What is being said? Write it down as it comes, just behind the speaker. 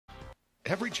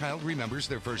Every child remembers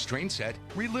their first train set.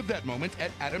 Relive that moment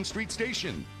at Adams Street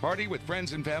Station. Party with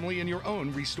friends and family in your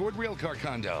own restored railcar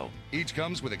condo. Each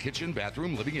comes with a kitchen,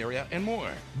 bathroom, living area, and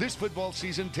more. This football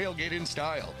season, tailgate in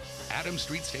style. Adams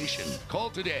Street Station. Call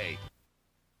today.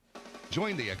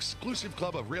 Join the exclusive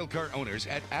club of railcar owners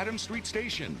at Adams Street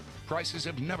Station. Prices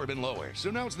have never been lower, so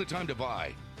now's the time to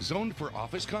buy. Zoned for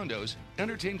office condos,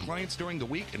 entertain clients during the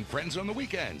week and friends on the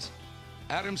weekends.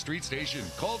 Adams Street Station.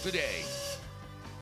 Call today.